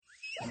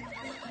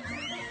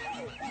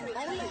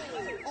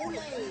Ole!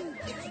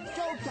 It's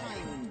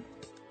showtime!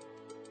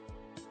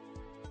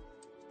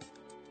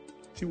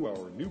 To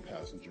our new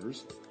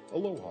passengers,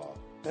 aloha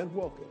and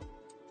welcome.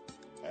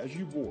 As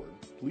you board,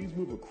 please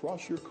move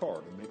across your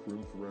car to make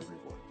room for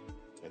everyone,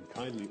 and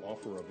kindly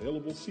offer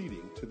available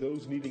seating to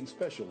those needing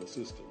special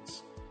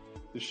assistance.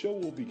 The show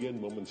will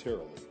begin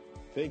momentarily.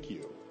 Thank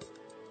you.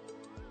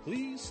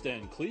 Please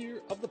stand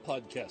clear of the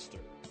podcaster.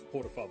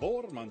 Por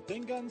favor,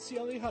 manténganse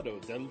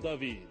alejado del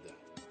David.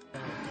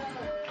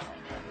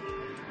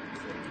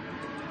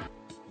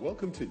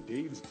 Welcome to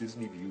Dave's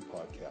Disney View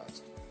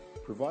podcast,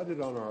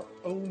 provided on our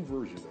own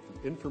version of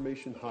the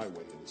information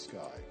highway in the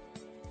sky.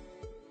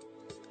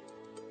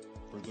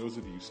 For those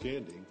of you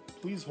standing,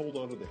 please hold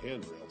on to the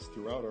handrails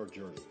throughout our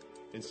journey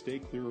and stay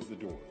clear of the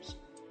doors.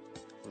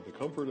 For the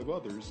comfort of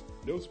others,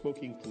 no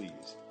smoking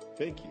please.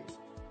 Thank you.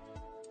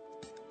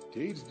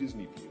 Dave's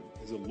Disney View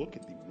is a look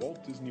at the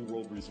Walt Disney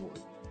World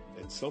Resort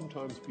and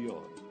sometimes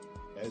beyond,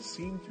 as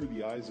seen through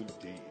the eyes of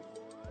Dave,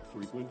 a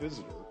frequent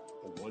visitor,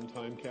 a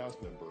one-time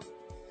cast member,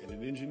 and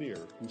an engineer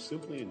who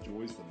simply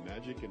enjoys the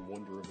magic and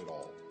wonder of it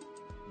all.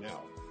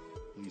 Now,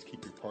 please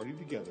keep your party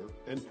together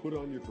and put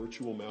on your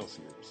virtual mouse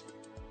ears.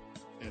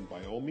 And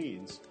by all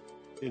means,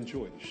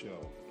 enjoy the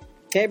show.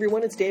 Hey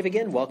everyone, it's Dave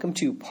again. Welcome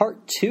to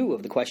part 2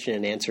 of the question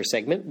and answer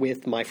segment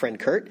with my friend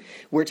Kurt.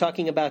 We're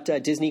talking about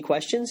Disney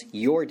questions,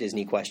 your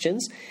Disney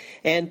questions.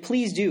 And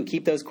please do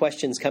keep those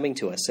questions coming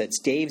to us.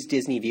 It's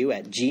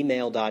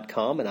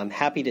davesdisneyview@gmail.com, and I'm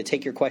happy to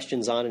take your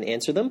questions on and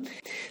answer them.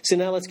 So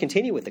now let's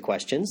continue with the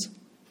questions.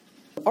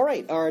 All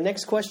right, our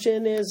next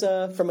question is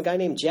from a guy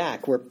named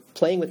Jack. We're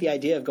playing with the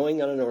idea of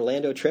going on an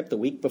Orlando trip the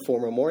week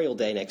before Memorial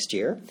Day next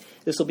year.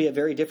 This will be a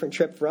very different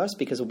trip for us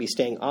because we'll be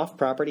staying off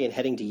property and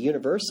heading to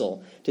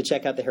Universal to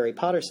check out the Harry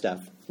Potter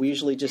stuff. We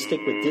usually just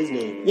stick with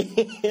Disney.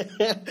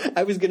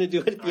 I was going to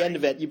do it at the end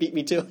of it. You beat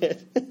me to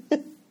it.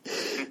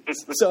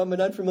 So I'm in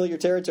unfamiliar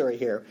territory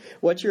here.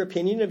 What's your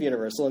opinion of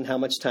Universal and how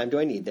much time do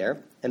I need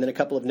there? And then a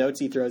couple of notes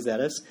he throws at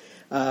us.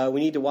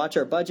 We need to watch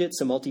our budget,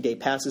 so multi-day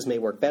passes may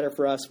work better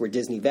for us. We're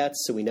Disney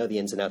vets, so we know the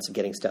ins and outs of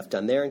getting stuff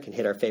done there and can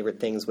hit our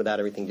favorite things without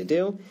everything to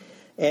do.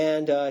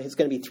 And it's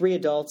going to be 3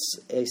 adults,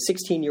 a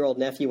 16-year-old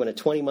nephew, and a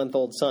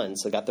 20-month-old son,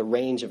 so got the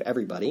range of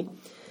everybody.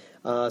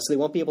 So they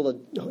won't be able to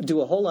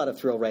do a whole lot of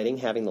thrill riding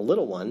having the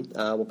little one.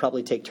 We'll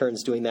probably take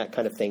turns doing that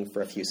kind of thing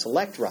for a few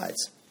select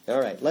rides. All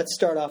right, let's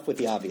start off with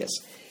the obvious.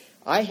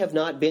 I have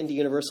not been to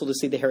Universal to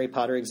see the Harry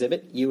Potter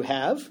exhibit. You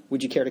have.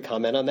 Would you care to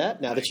comment on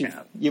that now that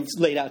you've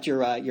laid out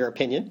your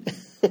opinion?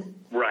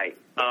 Right.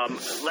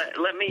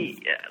 Let me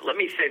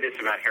say this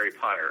about Harry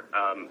Potter.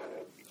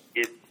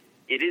 It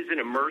is an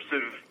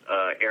immersive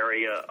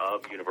area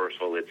of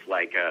Universal. It's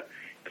like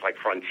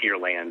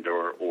Frontierland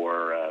or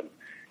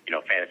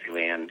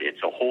Fantasyland.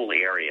 It's a whole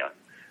area.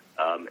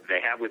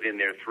 They have within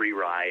there 3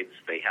 rides.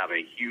 They have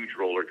a huge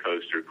roller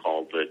coaster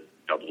called the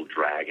Double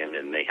Dragon,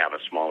 and they have a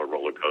smaller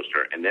roller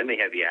coaster, and then they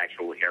have the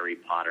actual Harry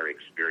Potter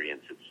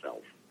experience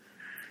itself.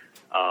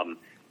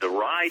 The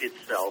ride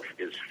itself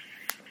is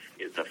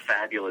a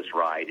fabulous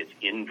ride. It's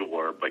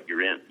indoor, but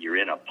you're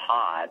in a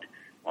pod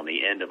on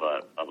the end of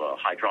a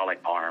hydraulic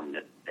arm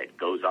that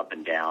goes up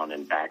and down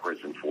and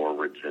backwards and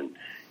forwards, and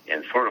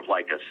sort of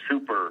like a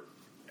super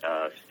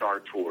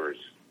Star Tours,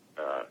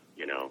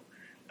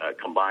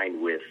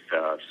 combined with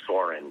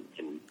Soarin'.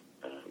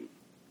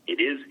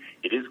 It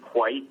is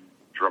quite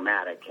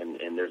dramatic,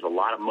 and there's a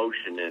lot of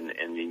motion, and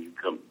then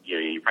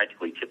you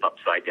practically tip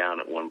upside down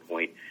at one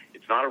point.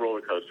 It's not a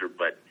roller coaster,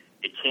 but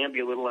it can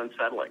be a little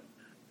unsettling,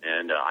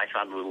 and I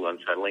found it a little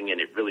unsettling,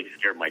 and it really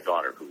scared my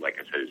daughter, who,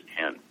 like I said, is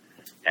 10,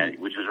 and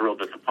which was a real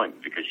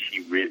disappointment because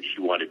she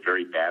wanted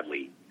very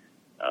badly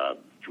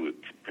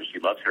because she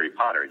loves Harry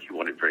Potter, and she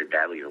wanted very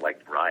badly to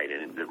like the ride,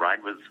 and the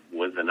ride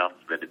was enough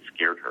that it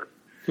scared her.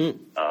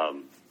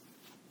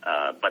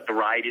 But the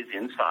ride is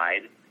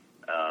inside.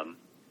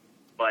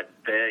 But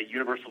the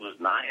Universal does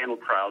not handle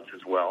crowds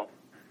as well.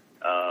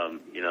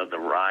 The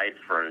ride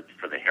for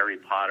the Harry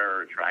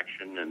Potter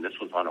attraction, and this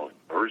was on a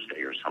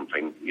Thursday or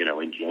something,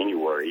 in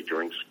January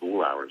during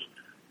school hours,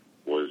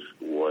 was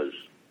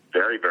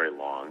very, very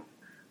long.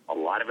 A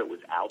lot of it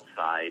was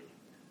outside,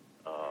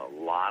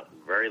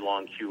 very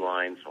long queue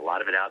lines, a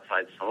lot of it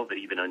outside, some of it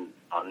even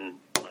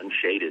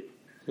unshaded.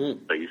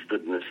 So you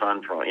stood in the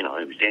sun for, it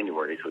was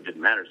January, so it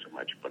didn't matter so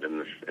much. But in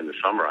the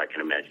summer, I can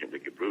imagine it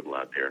would get brutal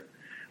out there.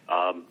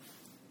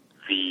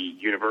 The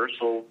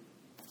Universal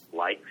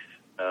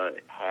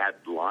had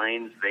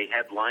lines. They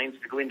had lines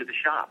to go into the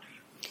shops.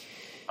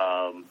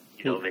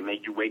 They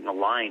made you wait in a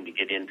line to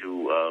get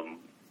into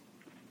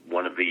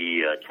one of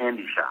the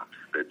candy shops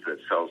that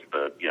sells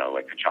the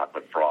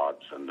chocolate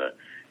frogs and the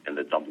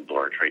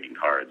Dumbledore trading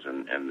cards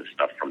and the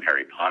stuff from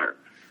Harry Potter.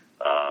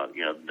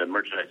 The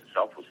merchandise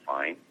itself was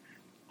fine,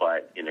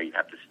 but you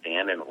have to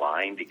stand in a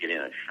line to get in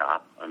a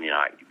shop. I mean,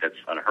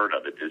 that's unheard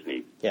of at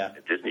Disney. Yeah.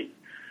 At Disney.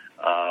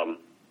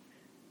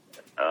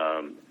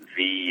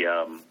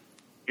 The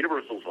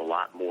Universal's a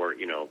lot more,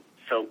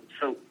 So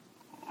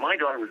my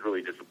daughter was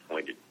really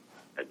disappointed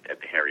at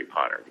the Harry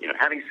Potter.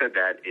 Having said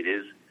that, it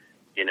is,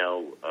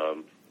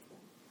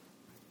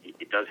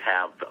 it does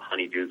have the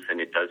honeydews, and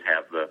it does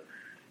have the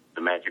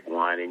magic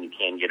wine, and you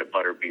can get a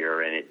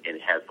butterbeer, and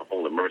it has the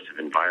whole immersive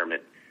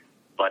environment.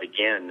 But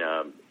again,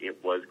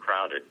 it was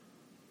crowded,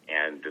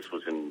 and this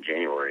was in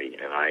January,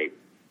 and I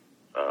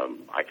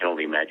can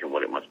only imagine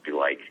what it must be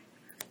like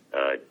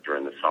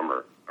during the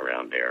summer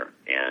around there.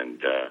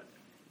 And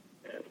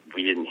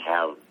we didn't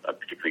have a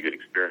particularly good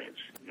experience.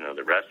 You know,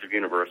 the rest of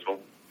Universal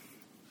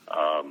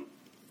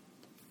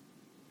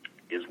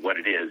is what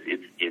it is.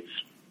 It's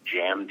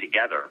jammed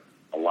together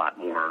a lot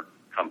more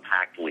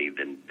compactly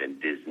than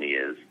Disney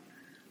is.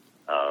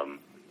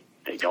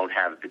 They don't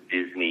have the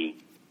Disney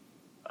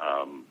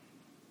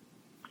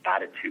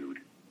attitude,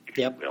 if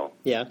you will.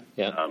 Yeah.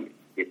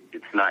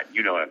 It's not.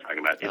 You know what I'm talking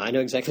about. I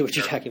know exactly what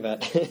you're talking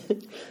about.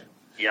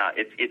 Yeah,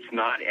 it's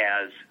not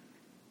as.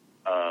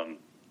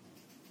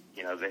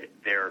 You know,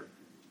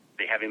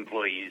 they have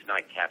employees,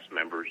 not cast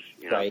members.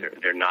 You know, right.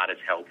 They're not as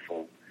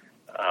helpful.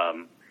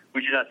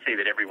 We should not say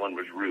that everyone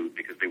was rude,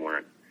 because they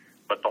weren't.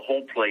 But the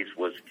whole place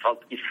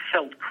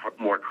felt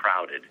more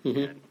crowded. Mm-hmm.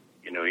 And,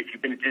 you know, if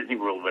you've been to Disney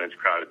World when it's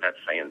crowded, that's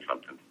saying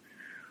something.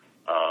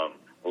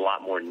 A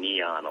lot more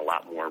neon, a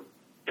lot more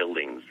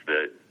buildings.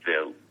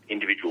 The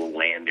individual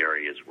land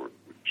areas were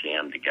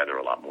jammed together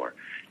a lot more.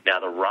 Now,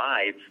 the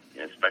rides,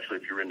 especially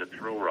if you're into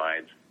thrill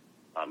rides,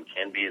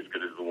 can be as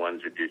good as the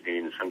ones at Disney,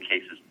 in some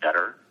cases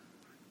better.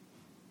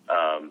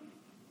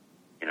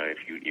 You know,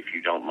 if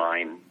you don't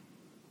mind.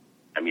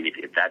 I mean,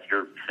 if that's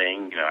your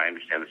thing, you know, I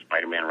understand the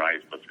Spider-Man ride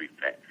is supposed to be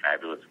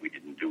fabulous. We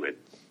didn't do it,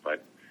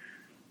 but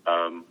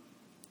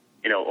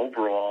you know,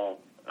 overall,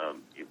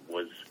 it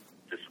was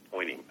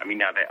disappointing. I mean,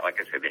 now that, like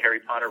I said, the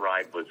Harry Potter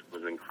ride was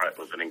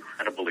an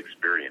incredible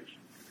experience.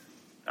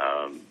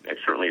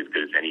 It's certainly as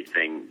good as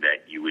anything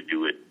that you would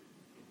do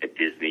at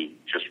Disney,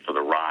 just for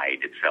the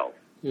ride itself,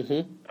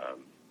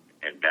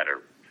 and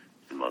better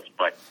than most.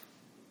 But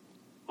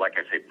like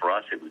I say, for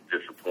us, it was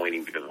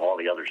disappointing because of all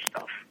the other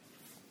stuff.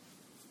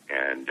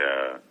 And,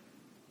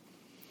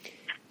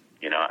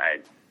 you know,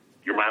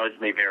 your mileage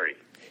may vary.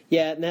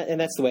 Yeah, and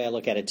that's the way I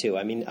look at it, too.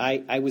 I mean,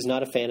 I was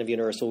not a fan of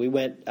Universal. We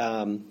went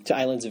to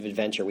Islands of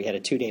Adventure. We had a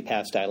 2-day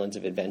pass to Islands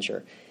of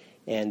Adventure.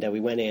 And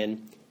we went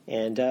in,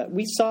 and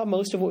we saw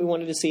most of what we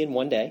wanted to see in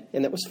one day,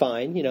 and that was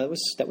fine. You know,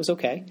 that was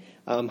okay.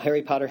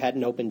 Harry Potter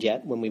hadn't opened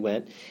yet when we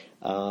went.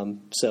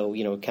 So,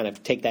 you know, kind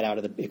of take that out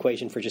of the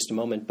equation for just a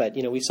moment. But,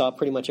 you know, we saw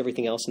pretty much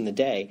everything else in the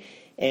day.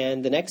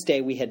 And the next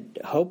day we had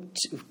hoped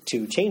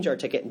to change our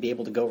ticket and be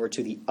able to go over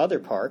to the other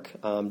park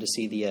to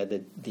see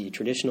the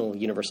traditional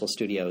Universal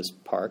Studios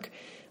park.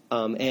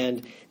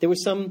 And there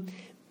was some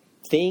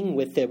thing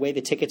with the way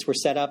the tickets were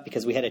set up,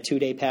 because we had a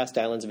 2-day pass to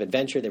Islands of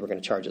Adventure. They were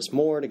going to charge us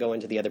more to go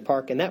into the other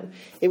park, and that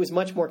it was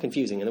much more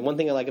confusing. And the one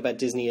thing I like about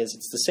Disney is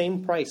it's the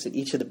same price at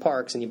each of the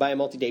parks, and you buy a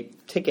multi-day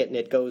ticket and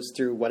it goes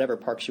through whatever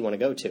parks you want to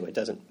go to. It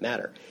doesn't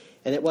matter.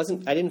 And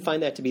I didn't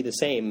find that to be the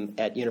same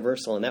at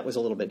Universal, and that was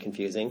a little bit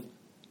confusing.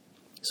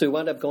 So we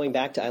wound up going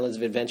back to Islands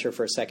of Adventure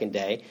for a second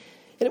day.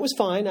 And it was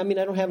fine. I mean,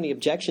 I don't have any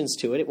objections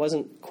to it. It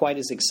wasn't quite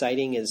as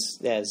exciting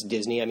as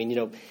Disney. I mean, you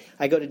know,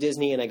 I go to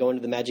Disney and I go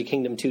into the Magic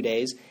Kingdom 2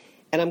 days,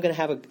 and I'm going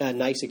to have a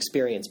nice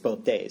experience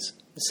both days.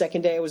 The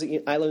second day I was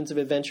at Islands of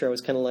Adventure, I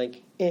was kind of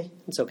like,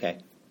 it's okay.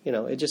 You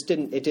know, it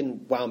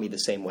didn't wow me the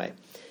same way.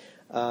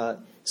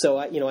 So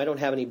I don't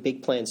have any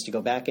big plans to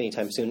go back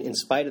anytime soon, in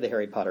spite of the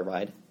Harry Potter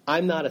ride.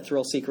 I'm not a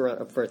thrill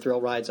seeker for thrill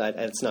rides.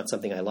 It's not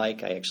something I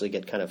like. I actually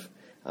get kind of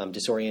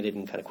disoriented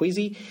and kind of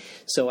queasy,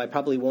 so I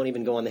probably won't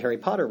even go on the Harry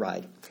Potter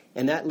ride.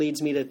 And that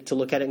leads me to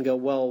look at it and go,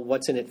 well,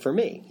 what's in it for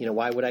me? You know,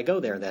 why would I go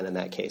there then in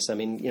that case? I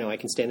mean, you know, I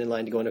can stand in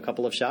line to go into a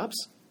couple of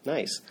shops.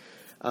 Nice.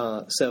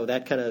 So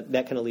that kind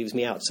of leaves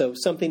me out. So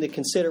something to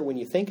consider when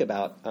you think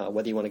about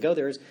whether you want to go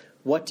there is,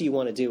 what do you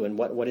want to do, and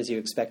what do you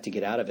expect to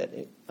get out of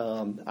it?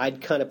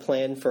 I'd kind of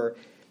plan for,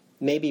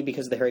 maybe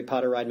because of the Harry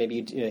Potter ride,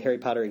 maybe Harry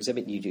Potter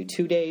exhibit, you do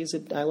 2 days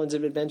at Islands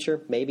of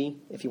Adventure, maybe,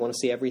 if you want to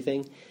see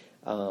everything.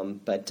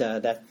 But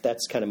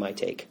that's kind of my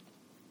take.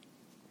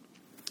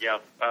 Yeah,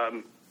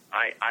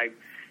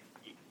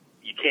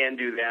 you can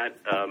do that.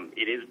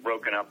 It is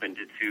broken up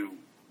into 2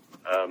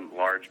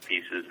 large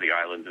pieces, the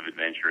Islands of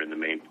Adventure and the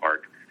main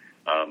park,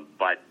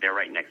 but they're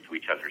right next to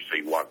each other, so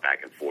you walk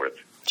back and forth.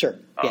 Sure,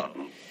 yeah.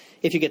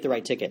 If you get the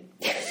right ticket.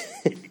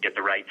 If you get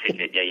the right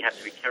ticket, yeah, you have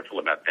to be careful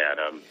about that.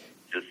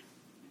 Just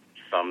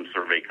some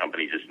survey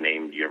company just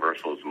named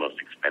Universal as the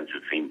most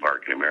expensive theme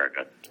park in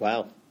America.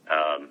 Wow.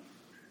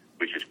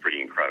 Which is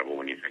pretty incredible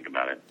when you think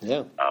about it.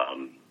 Yeah.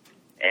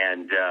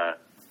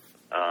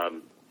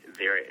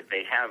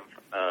 They have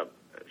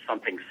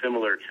something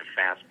similar to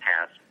Fast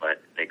Pass,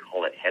 but they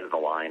call it Head of the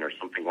Line or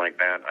something like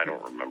that. I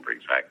don't remember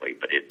exactly,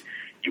 but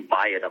you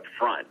buy it up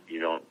front. You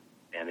don't,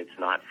 and it's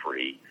not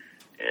free.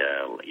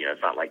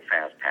 It's not like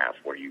Fast Pass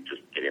where you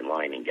just get in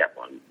line and get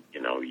one.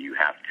 You know, you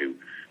have to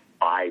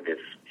buy this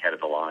Head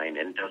of the Line,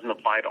 and it doesn't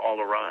apply to all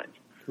the rides.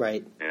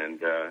 Right. And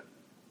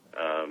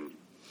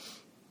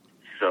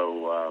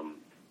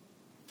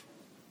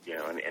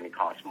and it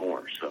costs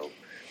more. So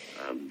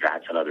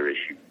that's another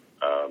issue.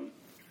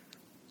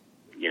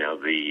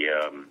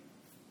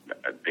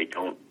 They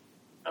don't.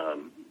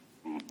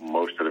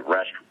 Most of the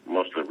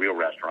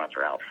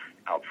spots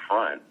are out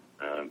front,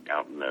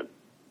 out in the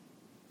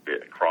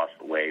across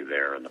the way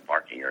there in the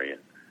parking area.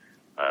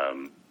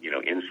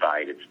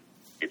 Inside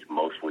it's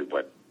mostly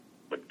what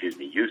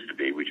Disney used to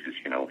be, which is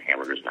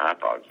hamburgers and hot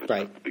dogs. And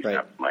right. stuff. At least Right.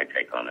 that's my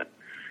take on it.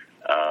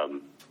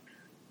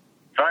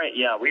 Sorry,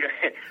 yeah, we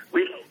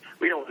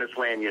don't want to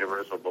slam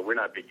Universal, but we're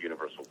not big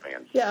Universal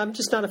fans. Yeah, I'm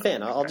just not a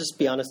fan. I'll just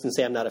be honest and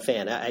say I'm not a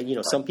fan.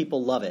 Some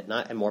people love it,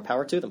 and more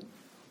power to them.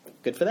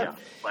 Good for them. Yeah,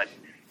 but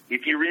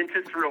if you're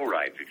into thrill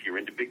rides, if you're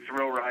into big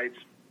thrill rides,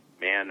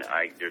 man,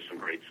 there's some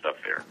great stuff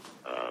there.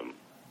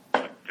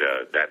 But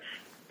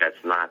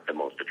that's not the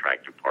most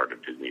attractive part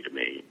of Disney to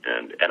me.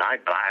 And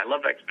I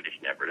love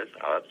Expedition Everest.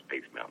 I love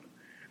Space Mountain.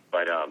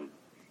 But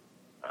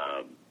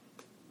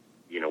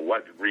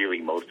what's really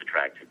most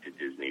attractive to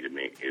Disney to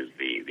me is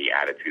the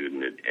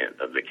attitude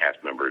of the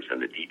cast members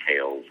and the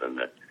details and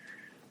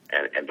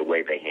the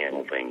way they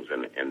handle things.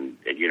 And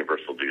at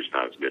Universal, they're just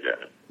not as good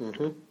at it.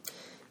 Mm-hmm.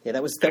 Yeah,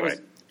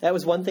 that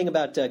was one thing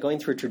about going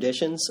through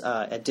traditions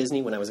at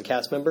Disney when I was a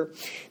cast member.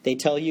 They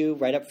tell you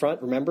right up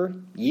front, remember,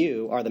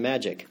 you are the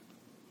magic.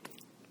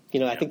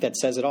 I think that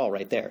says it all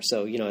right there.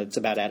 So, it's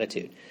about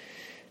attitude.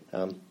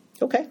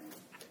 Okay.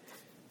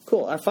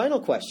 Cool. Our final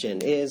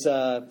question is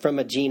from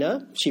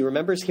Agina. She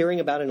remembers hearing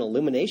about an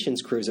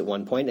Illuminations cruise at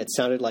one point. It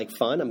sounded like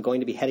fun. I'm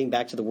going to be heading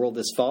back to the world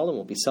this fall, and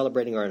we'll be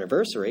celebrating our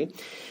anniversary.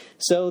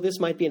 So this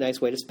might be a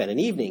nice way to spend an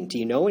evening. Do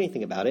you know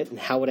anything about it, and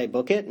how would I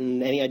book it,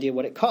 and any idea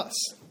what it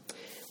costs?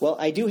 Well,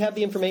 I do have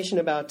the information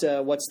about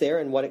what's there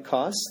and what it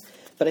costs,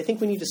 but I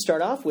think we need to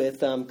start off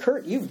with,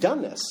 Kurt, you've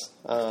done this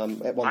at one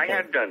point. I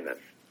have done this.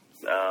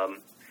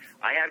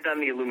 I have done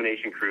the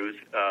Illumination cruise.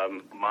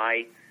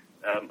 My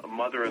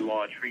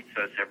mother-in-law treats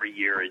us every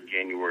year in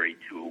January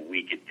to a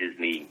week at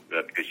Disney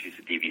because she's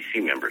a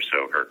DVC member.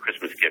 So her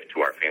Christmas gift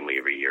to our family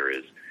every year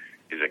is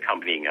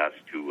accompanying us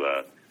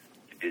to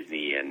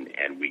Disney,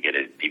 and we get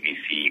a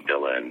DVC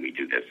villa, and we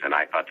do this. And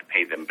I thought to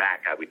pay them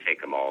back, I would take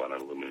them all on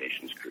an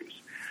Illuminations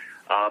cruise.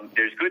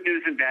 There's good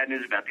news and bad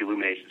news about the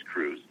Illuminations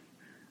cruise.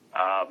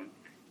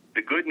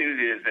 The good news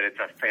is that it's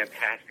a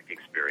fantastic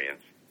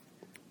experience.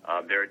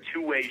 There are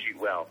two ways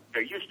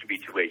there used to be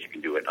two ways you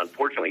can do it.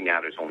 Unfortunately, now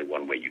there's only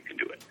one way you can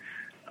do it.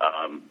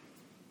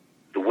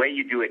 The way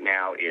you do it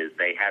now is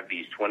they have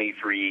these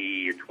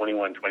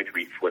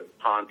 23-foot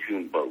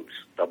pontoon boats,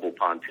 double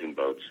pontoon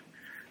boats,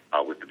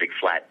 with the big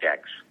flat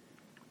decks.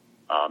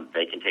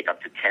 They can take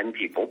up to 10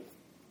 people,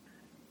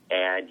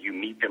 and you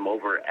meet them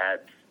over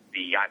at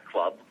the Yacht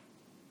Club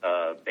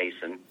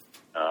basin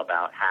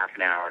about half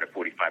an hour to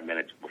 45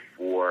 minutes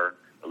before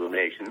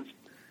Illuminations.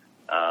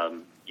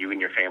 You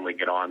and your family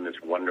get on this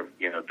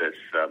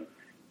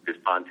this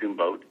pontoon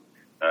boat.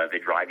 They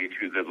drive you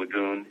through the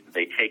lagoon.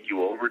 They take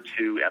you over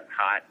to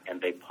Epcot,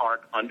 and they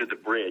park under the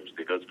bridge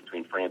that goes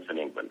between France and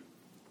England.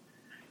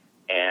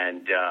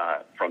 And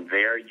from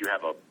there, you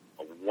have a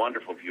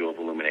wonderful view of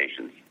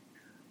Illuminations.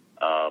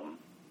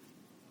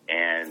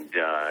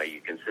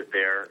 You can sit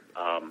there.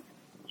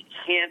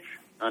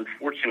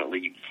 Unfortunately,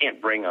 you can't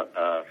bring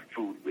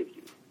food with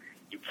you.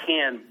 You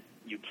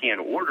can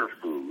order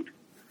food,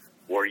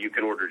 or you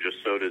can order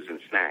just sodas and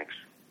snacks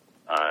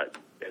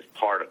as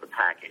part of the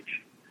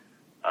package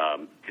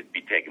to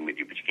be taken with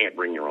you, but you can't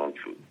bring your own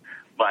food.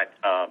 But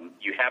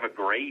you have a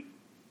great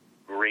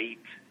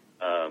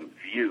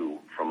view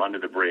from under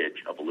the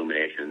bridge of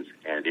Illuminations,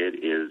 and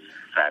it is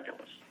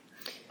fabulous.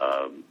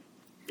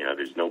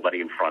 There's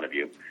nobody in front of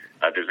you.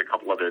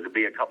 There'll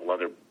be a couple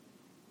other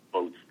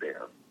boats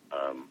there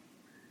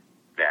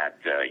that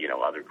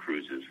other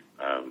cruises.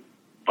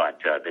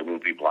 But they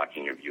won't be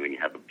blocking your view, and you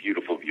have a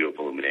beautiful view of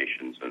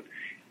Illuminations, and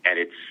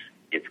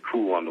it's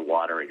cool on the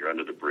water, and you're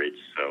under the bridge,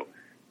 so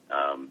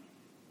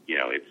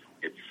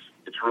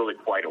it's really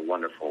quite a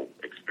wonderful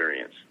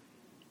experience.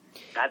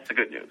 That's the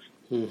good news.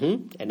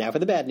 Mm-hmm. And now for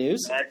the bad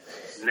news.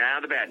 Now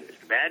the bad news.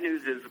 The bad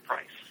news is the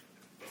price.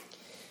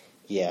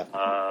 Yeah.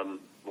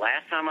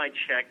 Last time I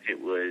checked, it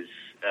was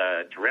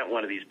to rent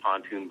one of these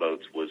pontoon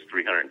boats was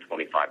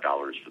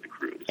 $325 for the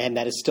cruise, and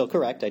that is still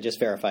correct. I just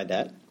verified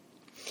that.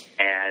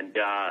 And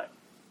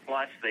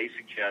plus, they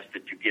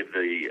suggested to give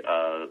the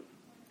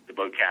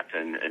boat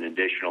captain an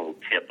additional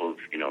tip of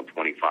 $25,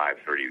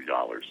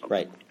 $30, something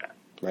right. like that.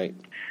 Right.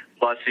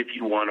 Plus, if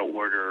you want to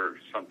order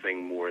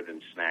something more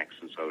than snacks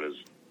and sodas,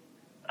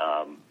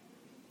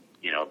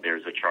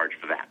 there's a charge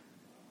for that.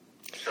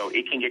 So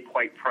it can get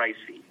quite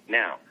pricey.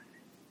 Now,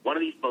 one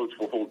of these boats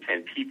will hold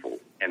 10 people,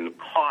 and the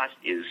cost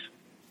is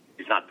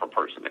not per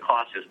person. The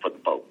cost is for the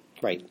boat.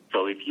 Right.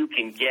 So if you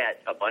can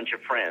get a bunch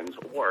of friends,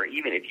 or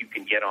even if you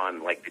can get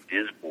on like the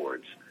Diz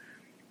boards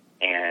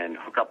and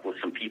hook up with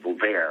some people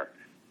there,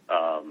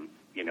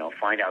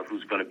 find out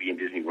who's going to be in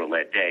Disney World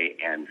that day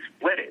and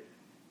split it.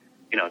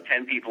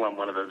 10 people on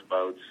one of those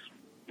boats,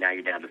 now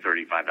you're down to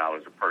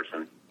 $35 a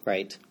person.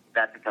 Right.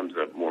 That becomes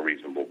a more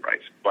reasonable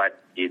price.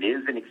 But it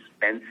is an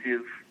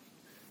expensive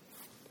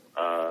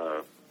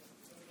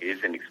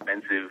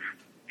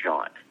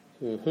jaunt.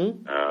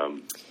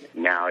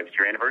 Mm-hmm. Now, if it's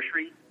your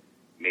anniversary,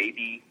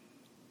 maybe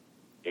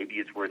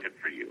it's worth it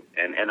for you.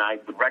 And I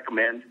would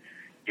recommend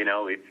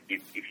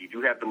if you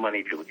do have the money,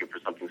 if you're looking for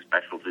something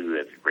special to do,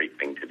 that's a great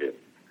thing to do.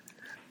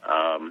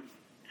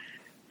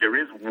 There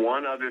is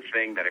one other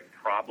thing that I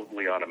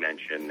probably ought to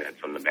mention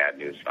that's on the bad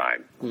news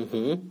side,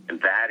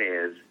 and that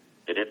is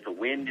that if the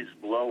wind is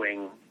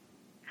blowing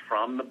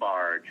from the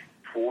barge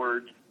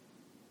toward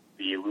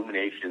the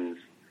illuminations,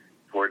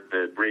 toward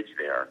the bridge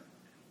there,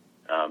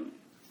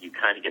 you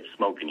kind of get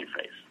smoke in your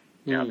face.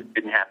 Now, it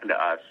didn't happen to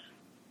us.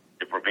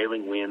 The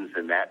prevailing winds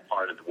in that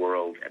part of the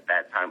world at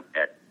that time,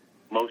 at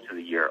most of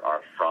the year,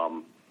 are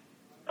from,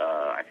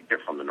 I think they're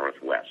from the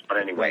northwest. But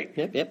anyway,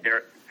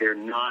 they're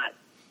not,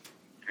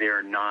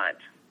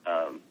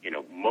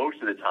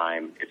 most of the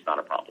time it's not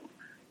a problem.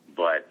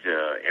 But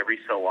every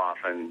so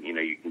often,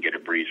 you can get a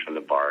breeze from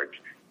the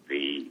barge,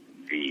 the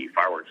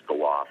fireworks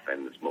go off,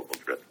 and the smoke will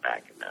drift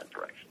back in that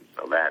direction.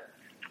 So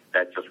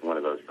that's just one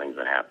of those things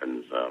that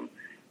happens.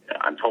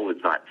 I'm told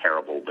it's not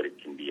terrible, but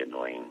it can be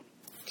annoying.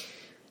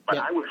 But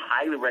I would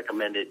highly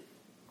recommend it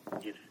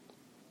if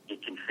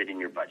it can fit in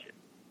your budget.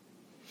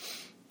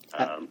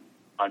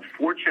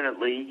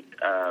 Unfortunately,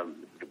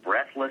 the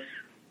Breathless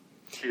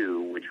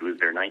 2, which was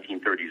their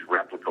 1930s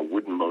replica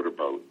wooden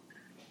motorboat,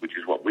 which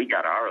is what we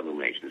got our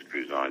Illuminations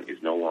cruise on,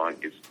 is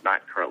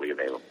not currently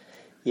available.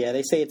 Yeah,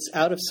 they say it's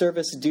out of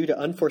service due to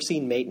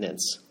unforeseen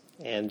maintenance.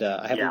 And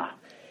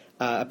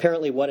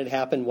apparently what had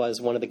happened was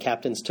one of the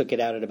captains took it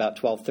out at about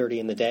 12:30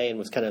 in the day and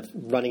was kind of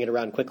running it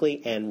around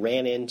quickly and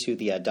ran into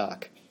the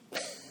dock.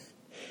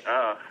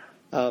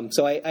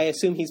 So I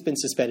assume he's been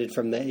suspended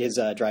from his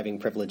driving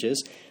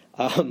privileges.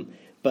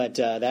 But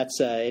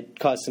it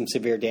caused some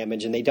severe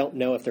damage, and they don't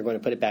know if they're going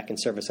to put it back in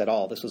service at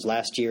all. This was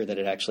last year that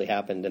it actually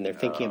happened, and they're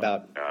thinking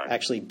about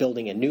actually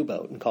building a new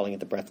boat and calling it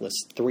the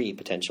Breathless 3,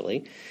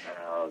 potentially.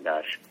 Oh,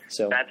 gosh.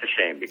 So that's a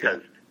shame,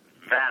 because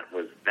that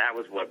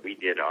was what we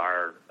did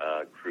our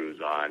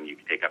cruise on. You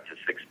could take up to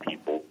 6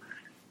 people,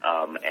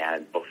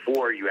 and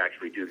before you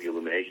actually do the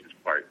illuminations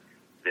part,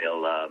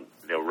 they'll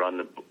run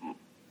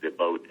the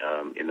boat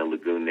in the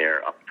lagoon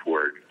there up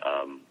toward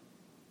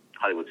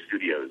Hollywood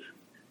Studios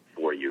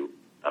for you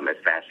as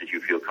fast as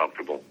you feel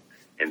comfortable,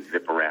 and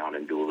zip around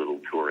and do a little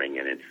touring.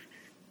 And it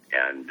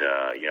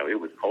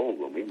was cold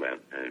when we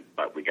went,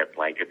 but we got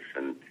blankets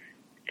and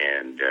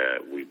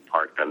we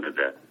parked under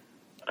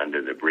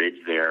the bridge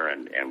there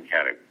and we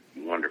had a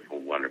wonderful,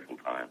 wonderful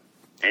time.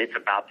 And it's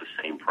about the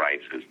same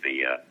price as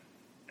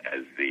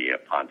the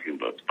pontoon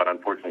boats, but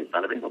unfortunately it's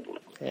not available.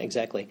 Yeah,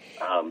 exactly.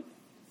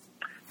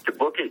 To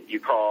book it, you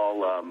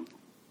call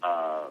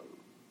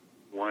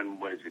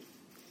what is it?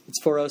 It's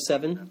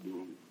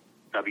 407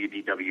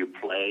 WDW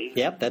Play.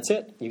 Yep, that's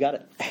it. You got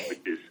it.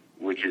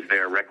 which is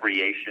their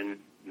recreation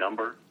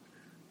number.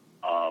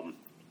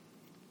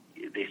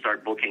 They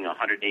start booking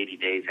 180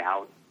 days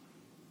out,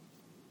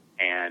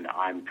 and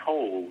I'm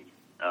told,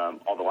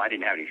 although I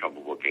didn't have any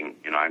trouble booking,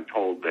 I'm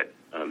told that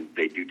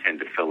they do tend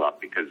to fill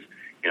up because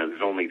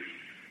there's only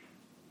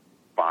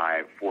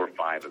 4 or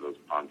 5 of those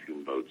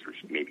pontoon boats, or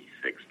maybe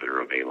 6 that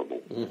are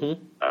available.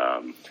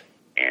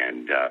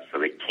 So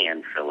they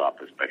can fill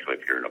up, especially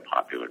if you're in a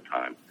popular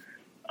time.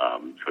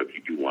 So if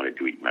you do want to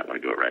do it, you might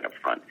want to do it right up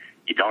front.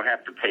 You don't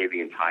have to pay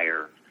the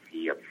entire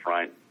fee up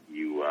front.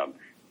 You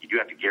do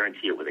have to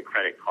guarantee it with a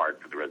credit card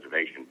for the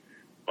reservation,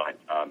 but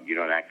you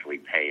don't actually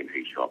pay until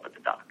you show up at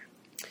the dock.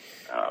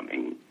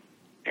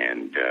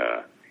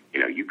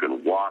 You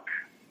can walk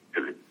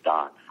to the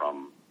dock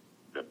from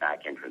the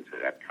back entrance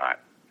at Epcot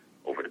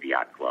over to the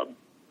yacht club.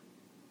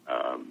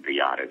 The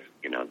yacht is,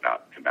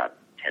 about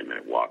a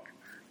 10-minute walk,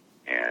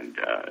 and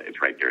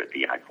it's right there at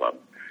the yacht club.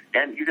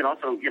 And you can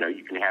also,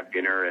 you can have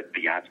dinner at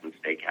the Yachtsman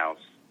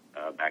Steakhouse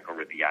back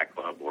over at the yacht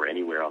club, or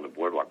anywhere on the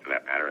boardwalk for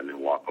that matter, and then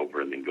walk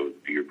over and then go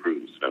do your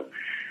cruise. So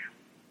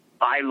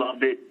I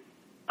loved it,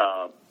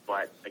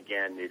 but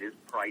again, it is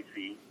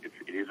pricey.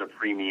 It is a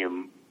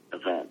premium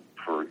event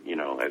for,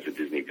 as a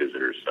Disney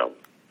visitor. So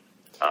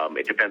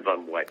it depends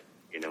on what,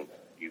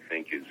 you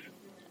think is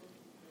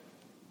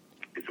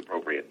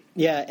appropriate.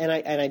 Yeah, and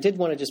I did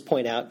want to just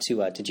point out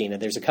to Gina,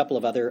 there's a couple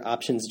of other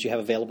options that you have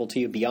available to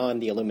you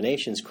beyond the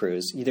Illuminations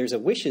cruise. There's a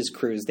Wishes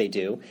cruise they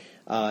do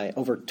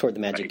over toward the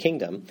Magic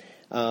Kingdom,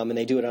 and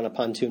they do it on a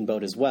pontoon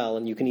boat as well.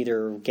 And you can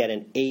either get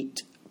an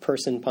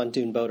 8-person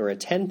pontoon boat or a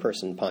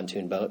 10-person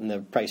pontoon boat, and the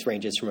price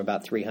ranges from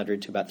about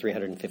 $300 to about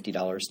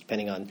 $350,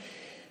 depending on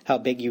how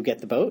big you get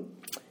the boat.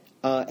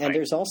 And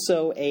there's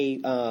also a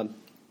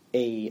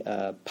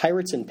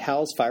Pirates and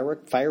Pals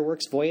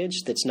fireworks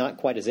voyage that's not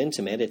quite as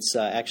intimate. It's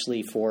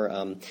actually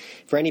for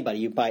anybody.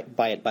 You buy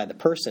it by the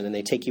person, and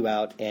they take you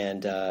out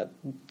and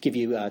give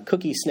you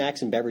cookies,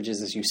 snacks, and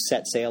beverages as you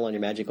set sail on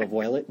your magical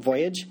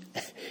voyage,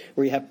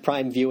 where you have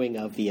prime viewing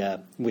of the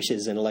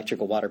Wishes and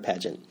Electrical Water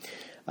Pageant.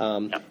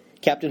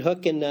 Captain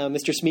Hook and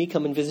Mr. Smee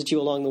come and visit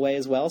you along the way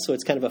as well, so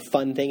it's kind of a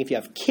fun thing. If you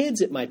have kids,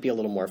 it might be a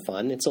little more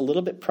fun. It's a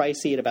little bit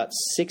pricey at about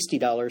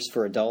 $60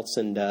 for adults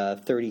and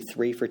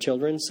 $33 for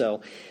children,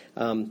 so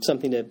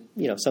something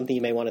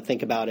you may want to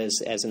think about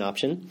as an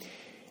option.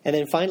 And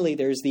then finally,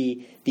 there's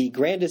the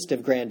grandest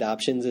of grand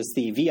options is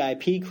the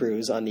VIP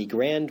cruise on the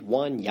Grand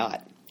One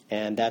yacht.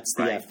 and that's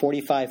the Right.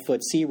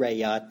 45-foot Sea Ray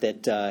yacht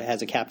that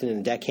has a captain and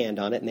a deckhand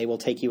on it, and they will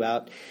take you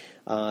out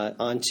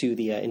onto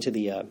the into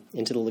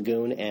the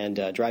lagoon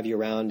and drive you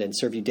around and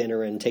serve you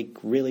dinner and take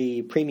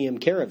really premium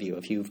care of you.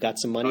 If you've got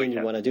some money and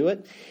you want to do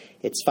it,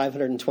 it's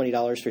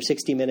 $520 for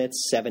 60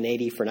 minutes,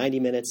 $780 for 90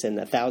 minutes, and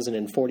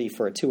 $1,040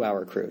 for a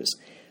 2-hour cruise.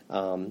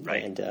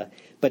 Right.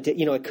 But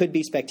it could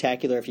be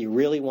spectacular if you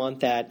really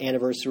want that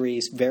anniversary,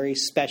 very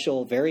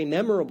special, very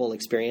memorable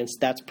experience.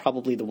 That's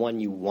probably the one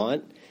you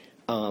want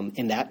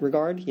in that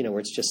regard. Where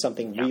it's just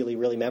something really,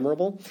 really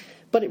memorable.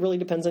 But it really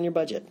depends on your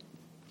budget.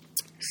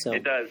 So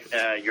It does.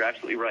 You're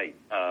absolutely right.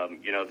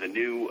 The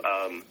new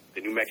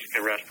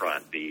Mexican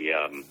restaurant, the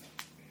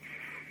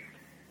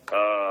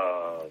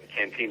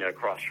cantina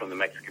across from the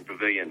Mexican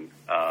Pavilion.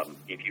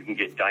 If you can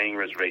get dining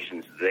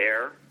reservations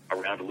there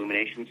around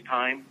illuminations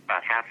time,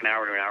 about half an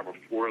hour to an hour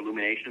before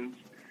illuminations,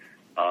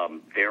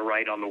 they're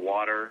right on the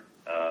water.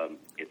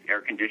 It's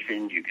air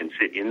conditioned. You can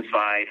sit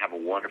inside, have a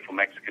wonderful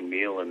Mexican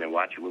meal, and then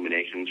watch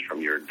illuminations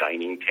from your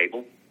dining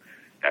table.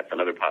 That's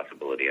another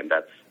possibility, and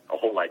that's a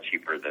whole lot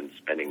cheaper than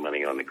spending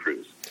money on the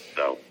cruise.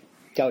 So,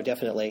 oh,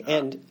 definitely.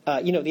 And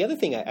the other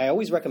thing I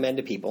always recommend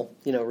to people,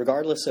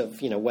 regardless of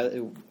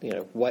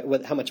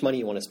how much money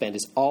you want to spend,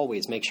 is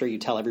always make sure you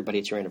tell everybody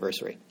it's your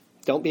anniversary.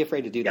 Don't be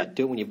afraid to do that. Yep.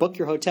 Do it when you book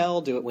your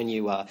hotel. Do it when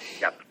you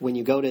when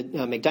you go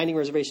to make dining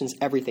reservations.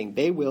 Everything,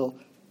 they will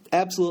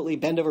absolutely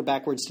bend over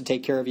backwards to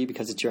take care of you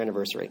because it's your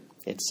anniversary.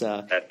 It's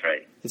that's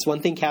right. It's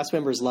one thing cast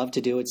members love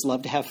to do. It's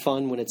love to have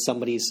fun when it's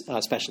somebody's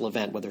special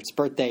event, whether it's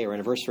birthday or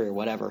anniversary or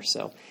whatever.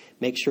 So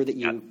make sure that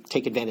you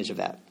take advantage of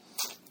that.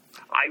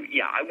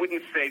 I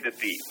wouldn't say that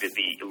the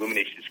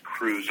Illuminations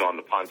cruise on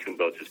the pontoon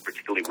boats is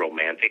particularly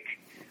romantic.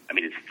 I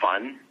mean, it's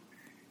fun,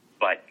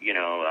 but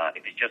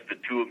if it's just the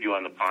two of you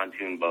on the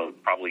pontoon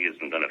boat, probably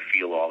isn't going to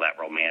feel all that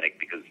romantic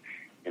because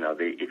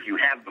if you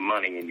have the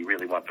money and you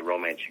really want the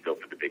romance, you go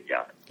for the big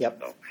yacht. Yep.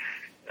 So,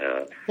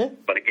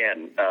 but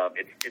again,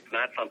 it's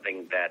not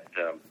something that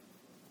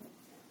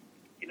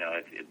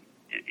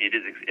it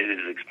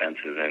is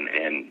expensive,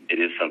 and it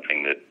is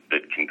something that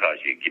can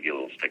give you a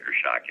little sticker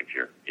shock if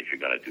you're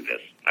going to do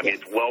this. I mean,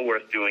 it's well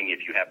worth doing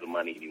if you have the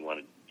money and you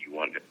want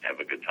to have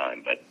a good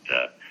time. But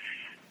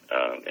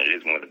it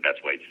is one of the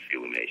best ways to see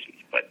illuminations.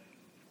 But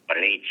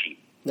it ain't cheap.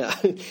 No,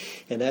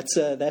 and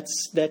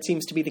that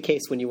seems to be the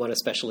case when you want a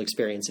special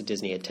experience at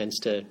Disney. It tends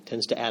to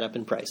add up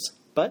in price.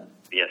 But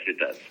yes, it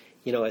does.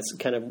 It's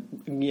kind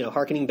of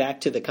harkening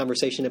back to the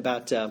conversation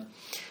about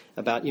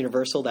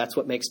Universal. That's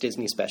what makes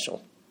Disney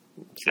special.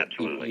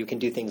 Absolutely. You can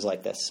do things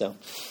like this, so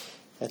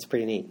that's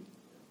pretty neat.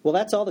 Well,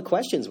 that's all the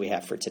questions we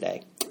have for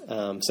today.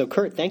 So,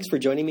 Kurt, thanks for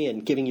joining me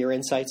and giving your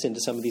insights into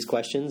some of these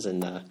questions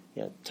and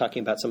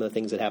talking about some of the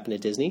things that happen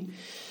at Disney.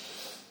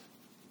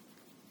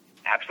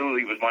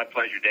 Absolutely, it was my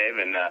pleasure, Dave.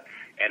 And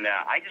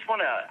I just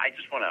want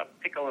to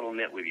pick a little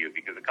nit with you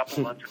because a couple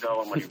of months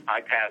ago, when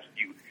I passed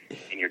you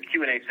in your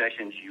Q&A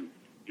sessions, you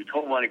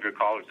told one of your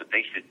callers that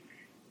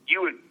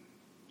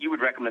you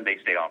would recommend they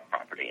stay off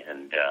property,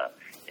 and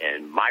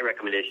my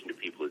recommendation to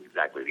people is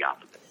exactly the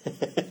opposite.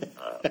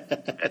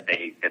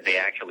 That they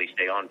actually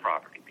stay on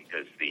property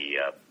because the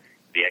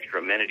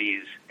extra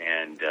amenities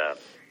and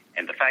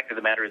the fact of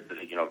the matter is that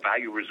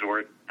Value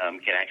Resort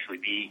can actually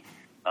be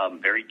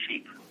very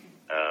cheap,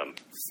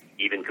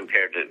 even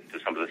compared to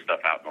some of the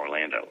stuff out in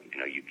Orlando.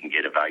 You can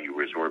get a Value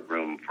Resort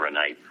room for a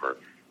night for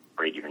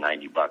 $80 or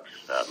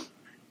 $90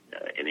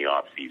 in the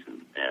off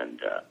season,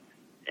 and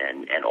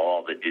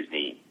all the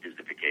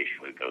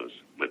Disneyfication that goes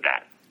with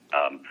that.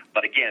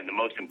 But again, the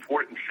most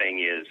important thing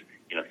is,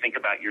 think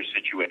about your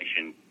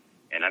situation,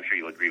 and I'm sure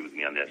you'll agree with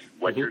me on this,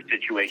 what your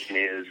situation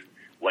is,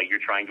 what you're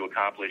trying to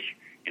accomplish.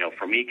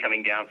 For me,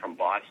 coming down from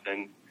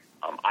Boston,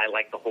 I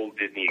like the whole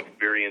Disney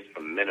experience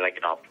from the minute I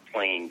get off the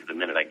plane to the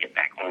minute I get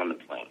back on the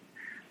plane.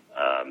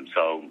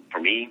 So for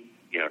me,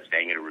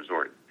 staying at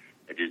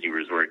a Disney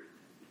resort,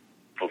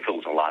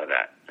 fulfills a lot of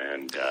that.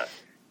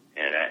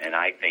 And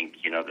I think,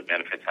 the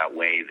benefits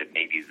outweigh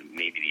maybe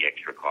the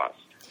extra cost.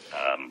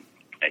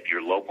 If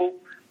you're local,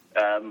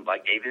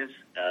 like Dave is,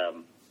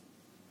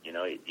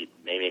 it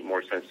may make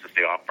more sense to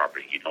stay off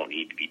property. You don't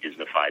need to be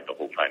Disneyfied the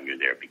whole time you're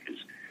there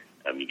because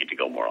you get to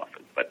go more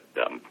often. But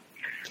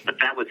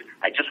that was,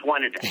 I just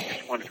wanted to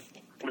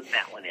put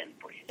that one in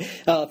for you.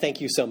 Oh, thank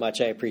you so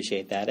much. I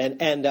appreciate that,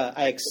 and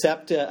I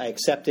accept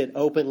it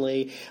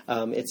openly.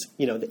 It's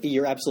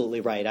you're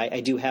absolutely right.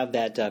 I do have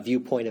that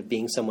viewpoint of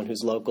being someone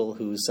who's local,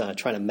 who's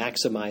trying to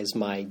maximize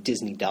my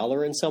Disney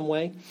dollar in some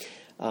way.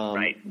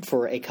 Right.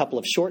 For a couple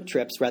of short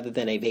trips rather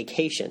than a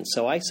vacation.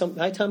 So I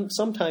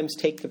sometimes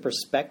take the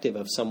perspective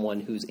of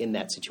someone who's in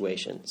that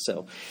situation.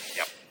 So,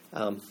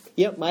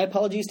 my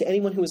apologies to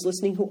anyone who was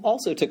listening who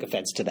also took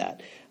offense to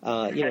that. No,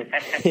 I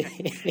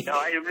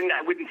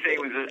wouldn't say it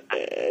was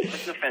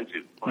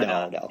offensive.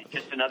 But, no. It's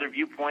just another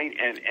viewpoint,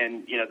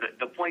 and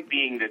the point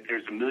being that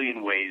there's a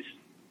million ways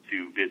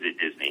to visit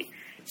Disney,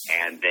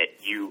 and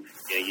that you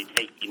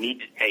need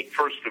to take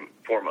first and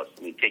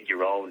foremost, you take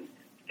your own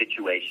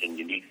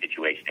unique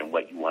situation, and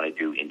what you want to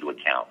do into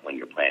account when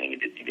you're planning a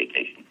Disney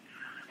vacation.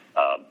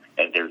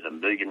 And there's a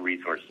million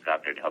resources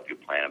out there to help you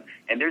plan them.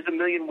 And there's a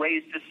million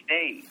ways to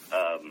stay,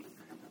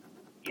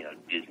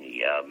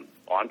 Disney,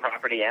 on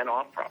property and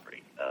off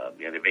property.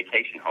 The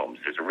vacation homes.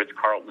 There's a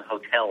Ritz-Carlton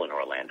Hotel in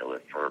Orlando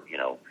for,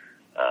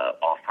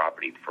 off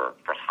property for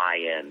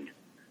high-end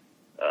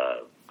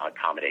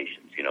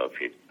accommodations,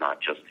 if it's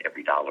not just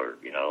every dollar,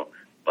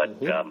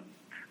 But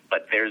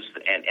but there's,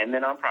 and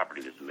then on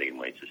property, there's a million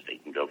ways to stay. You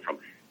can go from,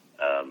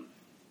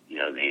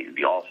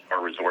 the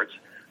all-star resorts,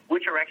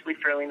 which are actually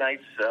fairly nice,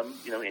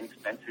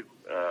 inexpensive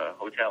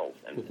hotels,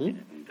 and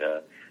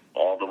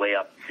all the way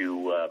up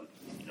to,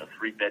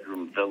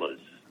 3-bedroom villas,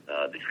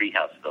 the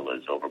Treehouse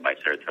Villas over by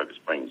Saratoga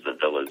Springs, the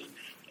villas,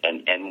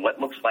 and what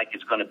looks like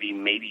it's going to be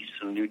maybe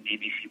some new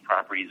DVC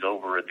properties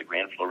over at the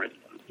Grand Floridian.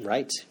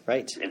 Right.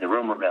 In the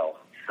rumor mill.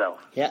 So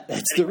yeah,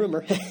 that's the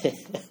rumor.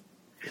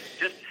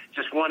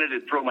 Just wanted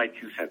to throw my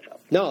 2 cents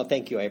out. No,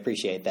 thank you. I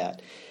appreciate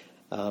that.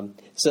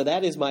 So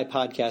that is my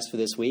podcast for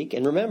this week.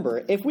 And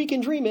remember, if we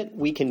can dream it,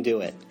 we can do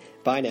it.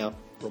 Bye now.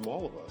 From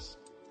all of us,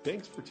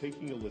 thanks for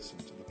taking a listen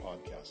to the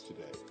podcast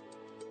today.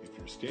 If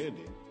you're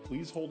standing,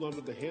 please hold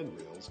onto the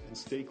handrails and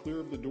stay clear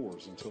of the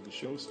doors until the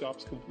show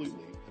stops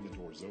completely and the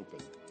doors open.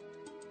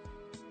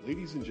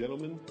 Ladies and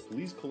gentlemen,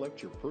 please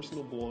collect your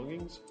personal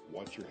belongings,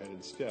 watch your head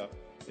and step,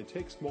 and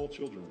take small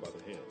children by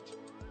the hand.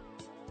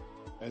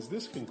 As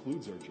this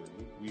concludes our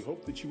journey, we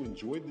hope that you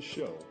enjoyed the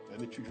show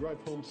and that you drive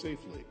home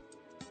safely.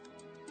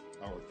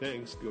 Our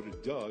thanks go to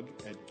Doug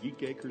at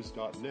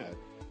geekacres.net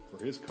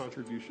for his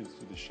contributions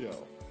to the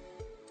show,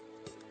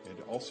 and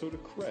also to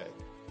Craig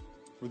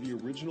for the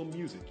original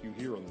music you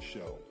hear on the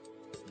show.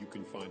 You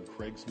can find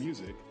Craig's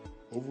music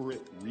over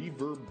at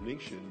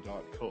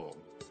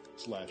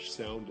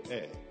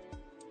reverbnation.com/sounda.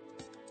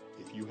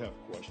 If you have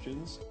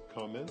questions,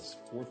 comments,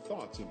 or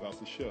thoughts about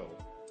the show,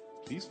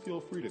 please feel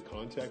free to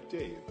contact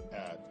Dave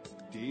at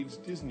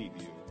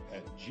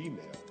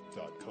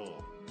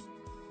davesdisneyview@gmail.com.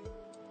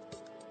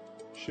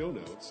 Show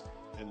notes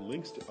and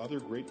links to other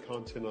great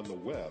content on the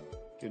web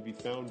can be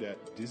found at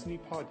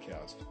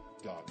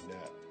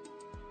disneypodcast.net.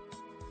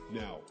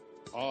 Now,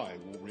 I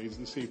will raise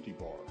the safety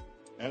bar,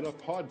 and a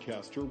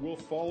podcaster will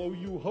follow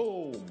you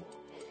home.